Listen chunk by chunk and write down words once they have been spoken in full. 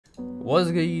What's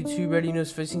good, YouTube? Ready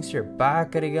News Fixings here,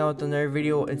 back at again with another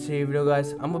video. In today's video,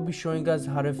 guys, I'm gonna be showing you guys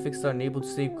how to fix the unable to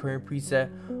save current preset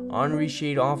on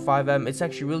ReShade on FiveM. It's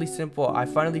actually really simple. I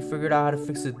finally figured out how to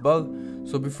fix this bug.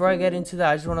 So before I get into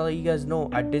that, I just want to let you guys know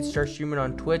I did start streaming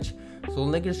on Twitch. So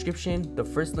link in the description. The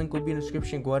first link will be in the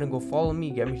description. Go ahead and go follow me.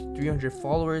 Get me 300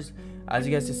 followers. As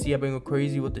you guys can see, I've been going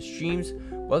crazy with the streams.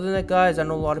 But other than that, guys, I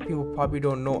know a lot of people probably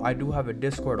don't know I do have a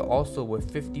Discord also with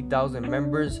 50,000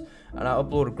 members, and I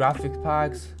upload graphics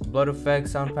packs, blood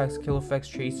effects, sound packs, kill effects,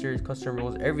 tracers, custom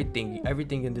rules, everything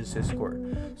in this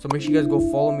Discord. So make sure you guys go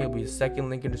follow me. It'll be the second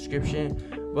link in the description.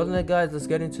 But other than that, guys, let's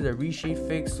get into the ReShade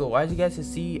fix. So as you guys can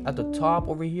see at the top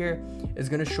over here, it's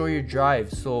gonna show your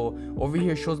drive. So over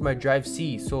here shows my drive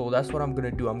C. So that's what I'm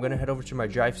gonna do. I'm gonna head over to my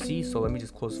drive C. So let me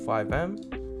just close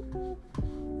FiveM.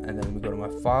 And then we go to my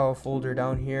file folder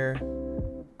down here,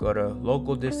 go to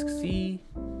local disk C.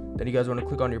 Then you guys want to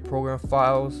click on your program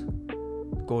files,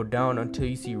 go down until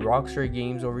you see Rockstar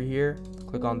Games over here,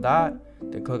 click on that,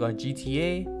 then click on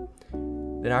GTA.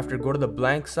 Then after, go to the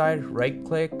blank side, right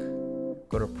click,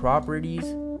 go to properties.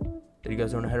 Then you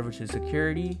guys want to head over to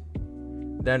security.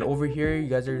 Then over here you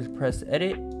guys are just press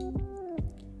edit.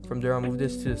 From there I'll move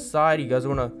this to the side. You guys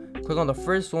want to click on the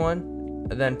first one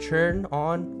and then turn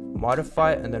on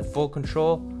modify, and then full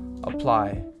control,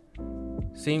 apply.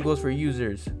 Same goes for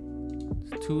users.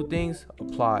 Two things,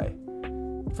 apply.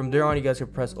 From there on, you guys can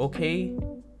press OK,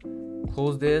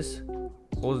 close this,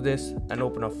 and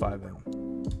open up FiveM.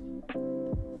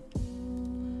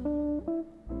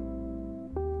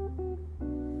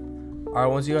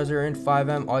 Alright, once you guys are in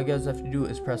FiveM, all you guys have to do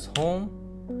is press home,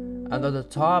 and at the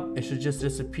top it should just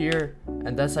disappear.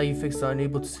 And that's how you fix the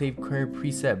unable to save current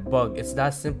preset bug. It's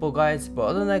that simple, guys. But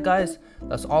other than that, guys,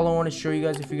 that's all I want to show you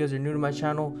guys. If you guys are new to my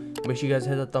channel, make sure you guys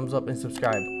hit the thumbs up and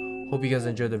subscribe. Hope you guys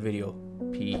enjoyed the video.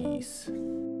 Peace.